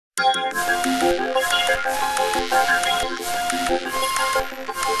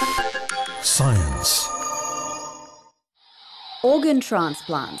Science. Organ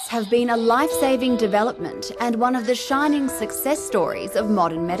transplants have been a life-saving development and one of the shining success stories of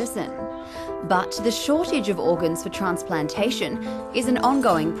modern medicine. But the shortage of organs for transplantation is an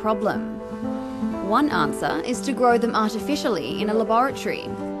ongoing problem. One answer is to grow them artificially in a laboratory,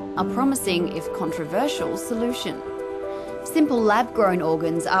 a promising, if controversial, solution. Simple lab-grown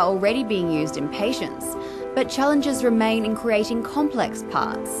organs are already being used in patients, but challenges remain in creating complex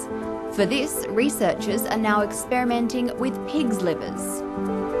parts. For this, researchers are now experimenting with pigs' livers.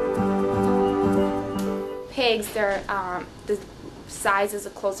 Pigs, the size is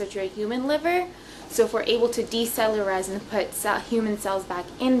closer to a human liver, so if we're able to decellularize and put human cells back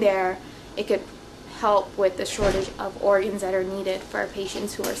in there, it could help with the shortage of organs that are needed for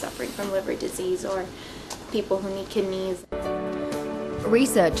patients who are suffering from liver disease or people who need kidneys.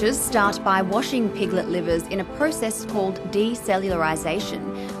 Researchers start by washing piglet livers in a process called decellularization,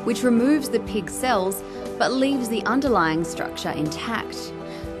 which removes the pig cells but leaves the underlying structure intact.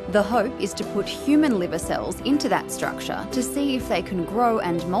 The hope is to put human liver cells into that structure to see if they can grow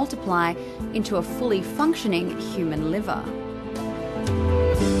and multiply into a fully functioning human liver.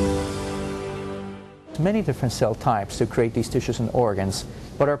 Many different cell types to create these tissues and organs,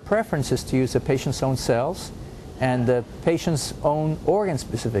 but our preference is to use the patient's own cells and the patient's own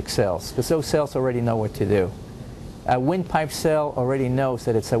organ-specific cells, because those cells already know what to do. A windpipe cell already knows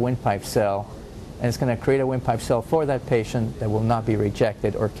that it's a windpipe cell, and it's going to create a windpipe cell for that patient that will not be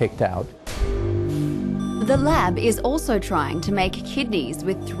rejected or kicked out. The lab is also trying to make kidneys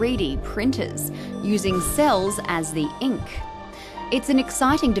with 3D printers, using cells as the ink. It's an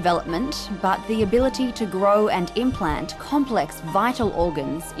exciting development, but the ability to grow and implant complex vital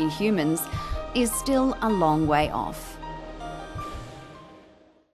organs in humans is still a long way off.